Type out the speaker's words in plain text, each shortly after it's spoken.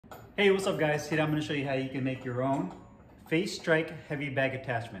Hey, what's up guys? Today I'm going to show you how you can make your own face strike heavy bag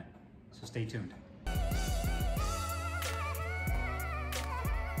attachment. So stay tuned.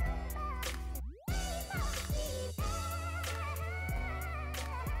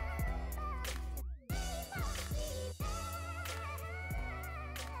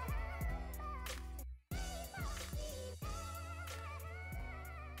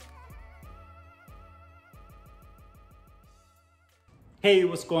 Hey,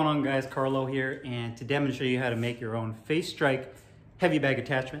 what's going on guys? Carlo here, and today I'm going to show you how to make your own face strike heavy bag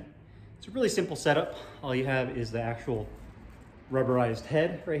attachment. It's a really simple setup. All you have is the actual rubberized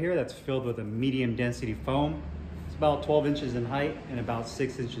head right here that's filled with a medium density foam. It's about 12 inches in height and about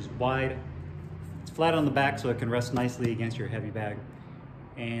 6 inches wide. It's flat on the back so it can rest nicely against your heavy bag.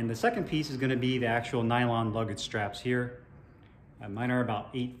 And the second piece is going to be the actual nylon luggage straps here. Mine are about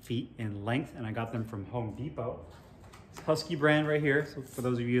 8 feet in length and I got them from Home Depot. It's Husky brand right here. So for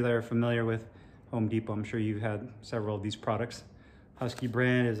those of you that are familiar with Home Depot, I'm sure you've had several of these products. Husky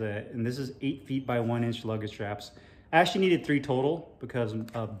brand is and this is 8 feet by 1 inch luggage straps. I actually needed 3 total because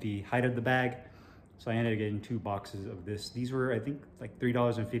of the height of the bag. So I ended up getting 2 boxes of this. These were, I think, like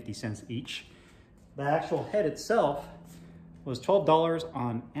 $3.50 each. The actual head itself was $12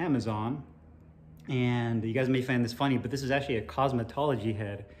 on Amazon. And you guys may find this funny, but this is actually a cosmetology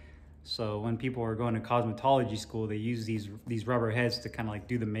head. So when people are going to cosmetology school, they use these rubber heads to kind of like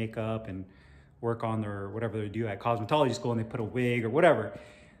do the makeup and work on their whatever they do at cosmetology school, and they put a wig or whatever.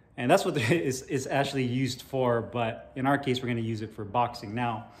 And that's what it's actually used for, but in our case, we're gonna use it for boxing.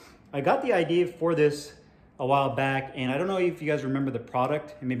 Now, I got the idea for this a while back, and I don't know if you guys remember the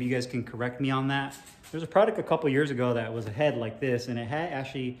product, and maybe you guys can correct me on that. There's a product a couple years ago that was a head like this, and it had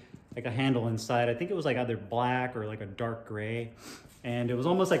actually like a handle inside. I think it was like either black or like a dark gray. And it was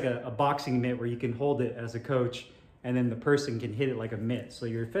almost like a boxing mitt where you can hold it as a coach and then the person can hit it like a mitt. So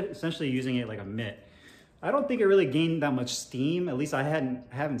you're essentially using it like a mitt. I don't think it really gained that much steam. At least I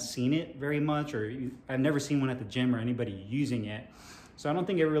haven't seen it very much, or I've never seen one at the gym or anybody using it. So I don't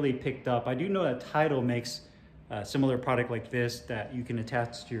think it really picked up. I do know that Tidal makes a similar product like this that you can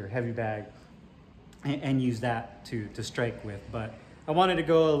attach to your heavy bag and use that to strike with. But I wanted to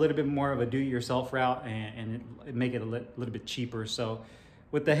go a little bit more of a do-it-yourself route and make it a little bit cheaper. So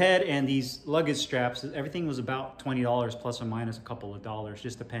with the head and these luggage straps, everything was about $20 plus or minus a couple of dollars,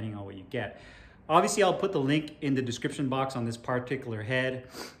 just depending on what you get. Obviously, I'll put the link in the description box on this particular head.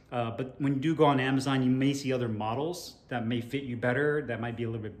 But when you do go on Amazon, you may see other models that may fit you better, that might be a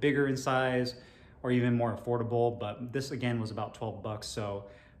little bit bigger in size or even more affordable. But this, again, was about 12 bucks. So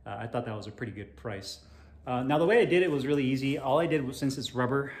I thought that was a pretty good price. Now the way I did it was really easy. All I did was, since it's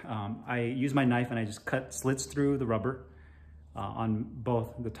rubber, I used my knife and I just cut slits through the rubber on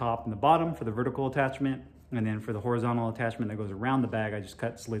both the top and the bottom for the vertical attachment. And then for the horizontal attachment that goes around the bag, I just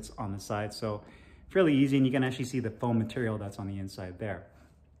cut slits on the side. So fairly easy, and you can actually see the foam material that's on the inside there.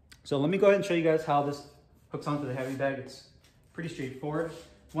 So let me go ahead and show you guys how this hooks onto the heavy bag. It's pretty straightforward.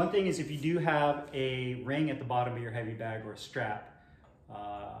 One thing is, if you do have a ring at the bottom of your heavy bag or a strap,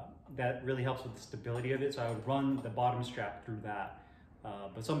 that really helps with the stability of it. So I would run the bottom strap through that.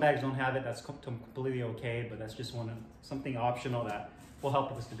 But some bags don't have it. That's completely okay, but that's just something optional that will help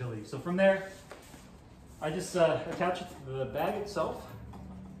with the stability. So from there, I just attach it to the bag itself.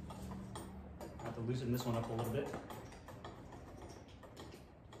 I have to loosen this one up a little bit.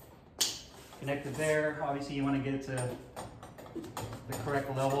 Connect it there. Obviously, you want to get it to the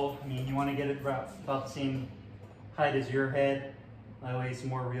correct level. I mean, you want to get it about the same height as your head. That way it's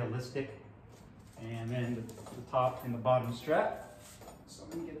more realistic. And then the top and the bottom strap. So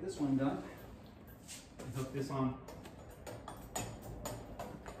let me get this one done. Hook this on.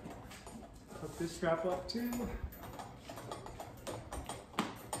 Hook this strap up too.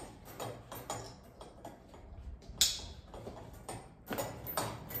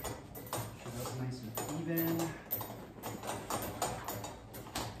 Should that's nice and even.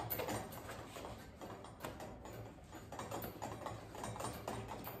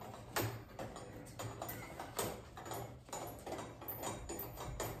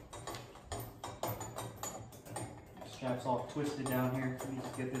 Strap's all twisted down here. Let me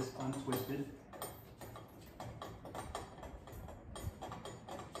just get this untwisted.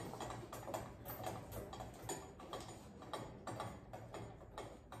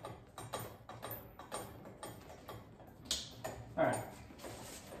 All right.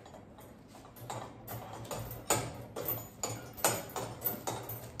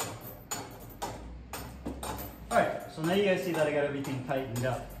 All right, so now you guys see that I got everything tightened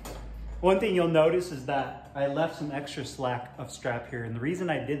up. One thing you'll notice is that I left some extra slack of strap here, and the reason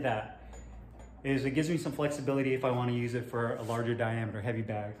I did that, is it gives me some flexibility if I want to use it for a larger diameter heavy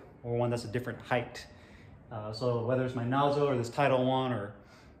bag or one that's a different height. So whether it's my nozzle or this Title one or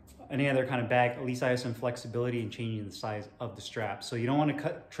any other kind of bag, at least I have some flexibility in changing the size of the strap. So you don't want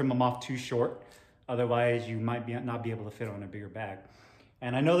to trim them off too short. Otherwise you might not be able to fit on a bigger bag.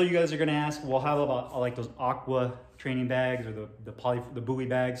 And I know that you guys are going to ask, well, how about like those aqua training bags or the buoy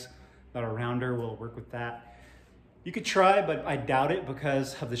bags that are rounder? Will it work with that? You could try, but I doubt it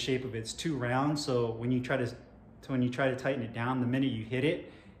because of the shape of it. It's too round. So when you try to tighten it down, the minute you hit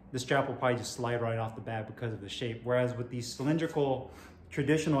it, the strap will probably just slide right off the bag because of the shape. Whereas with these cylindrical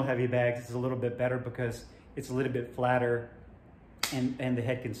traditional heavy bags, it's a little bit better because it's a little bit flatter and the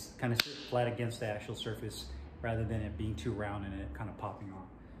head can kind of sit flat against the actual surface rather than it being too round and it kind of popping off.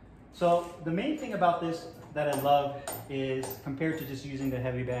 So the main thing about this that I love is, compared to just using the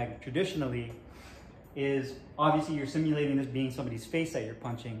heavy bag traditionally, is obviously you're simulating this being somebody's face that you're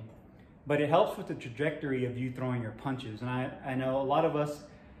punching, but it helps with the trajectory of you throwing your punches. And I know a lot of us,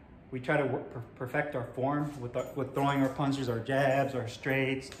 we try to perfect our form with throwing our punches, our jabs, our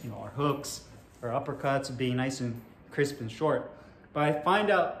straights, our hooks, our uppercuts, being nice and crisp and short. But I find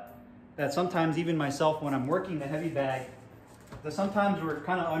out that sometimes even myself, when I'm working the heavy bag, that sometimes we're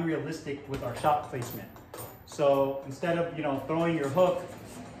kind of unrealistic with our shot placement. So instead of throwing your hook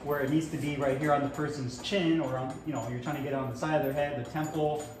where it needs to be right here on the person's chin, or on you're trying to get it on the side of their head, the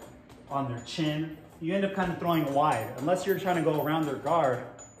temple, on their chin, you end up kind of throwing wide. Unless you're trying to go around their guard,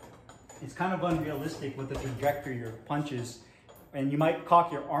 it's kind of unrealistic with the trajectory of your punches, and you might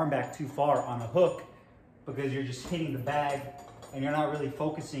cock your arm back too far on a hook because you're just hitting the bag and you're not really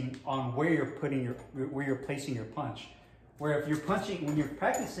focusing on where you're placing your punch. Where if you're punching, when you're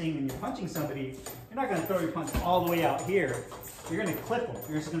practicing and you're punching somebody, you're not gonna throw your punch all the way out here. You're gonna clip them.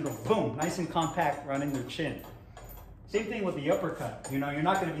 You're just gonna go boom, nice and compact right in their chin. Same thing with the uppercut. You're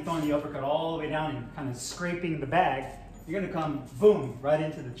not gonna be throwing the uppercut all the way down and kind of scraping the bag. You're gonna come boom, right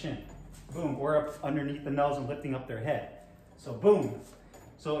into the chin. Boom, or up underneath the nose and lifting up their head. So boom.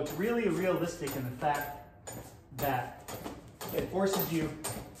 So it's really realistic in the fact that it forces you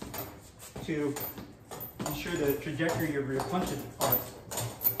to ensure the trajectory of your punches are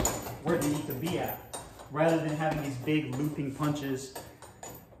where they need to be at, rather than having these big looping punches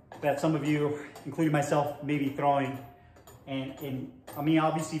that some of you, including myself, may be throwing. And I mean,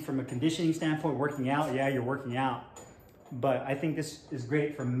 obviously from a conditioning standpoint, working out, yeah, you're working out. But I think this is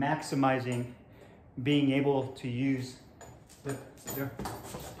great for maximizing being able to use the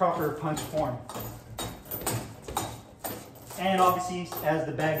proper punch form. And obviously, as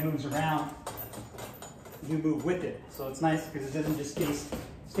the bag moves around, you move with it. So it's nice because it doesn't just stay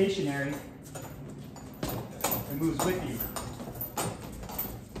stationary, it moves with you.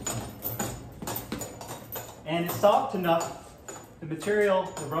 And it's soft enough, the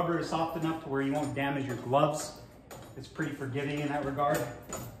material, the rubber is soft enough to where you won't damage your gloves. It's pretty forgiving in that regard.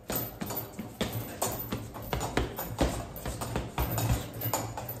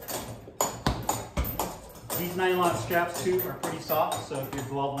 These nylon straps too are pretty soft, so if your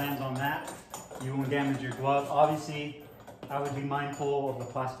glove lands on that, you won't damage your glove. Obviously, I would be mindful of the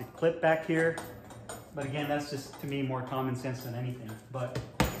plastic clip back here, but again, that's just to me more common sense than anything. But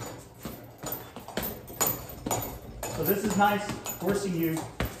so this is nice, forcing you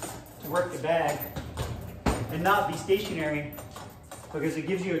to work the bag and not be stationary, because it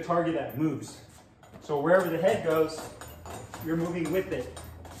gives you a target that moves. So wherever the head goes, you're moving with it.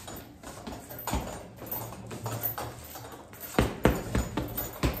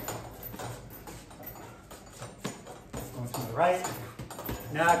 Going to the right.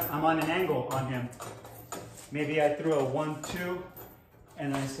 Now I'm on an angle on him. Maybe I threw a 1-2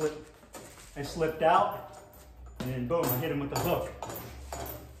 and I slipped out, and then boom, I hit him with the hook.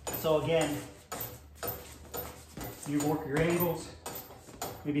 So again, you work your angles,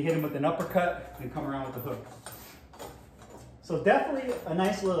 maybe hit him with an uppercut, and come around with the hook. So definitely a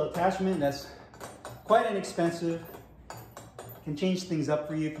nice little attachment that's quite inexpensive. Can change things up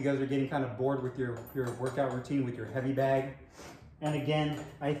for you if you guys are getting kind of bored with your workout routine with your heavy bag. And again,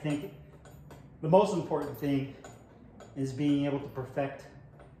 I think the most important thing is being able to perfect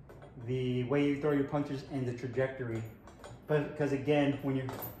the way you throw your punches and the trajectory. But because again, when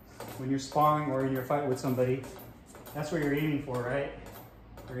you're sparring or in your fight with somebody, that's what you're aiming for, right?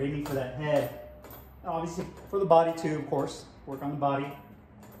 You're aiming for that head. Obviously for the body too, of course, work on the body.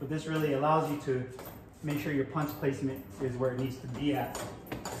 But this really allows you to make sure your punch placement is where it needs to be at.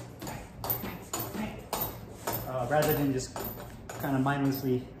 Rather than just kind of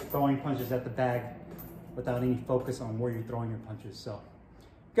mindlessly throwing punches at the bag without any focus on where you're throwing your punches. So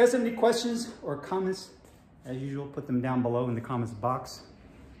if you guys have any questions or comments, as usual, put them down below in the comments box.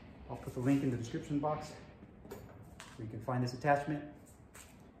 I'll put the link in the description box where you can find this attachment.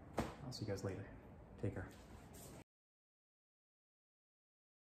 I'll see you guys later. Take care.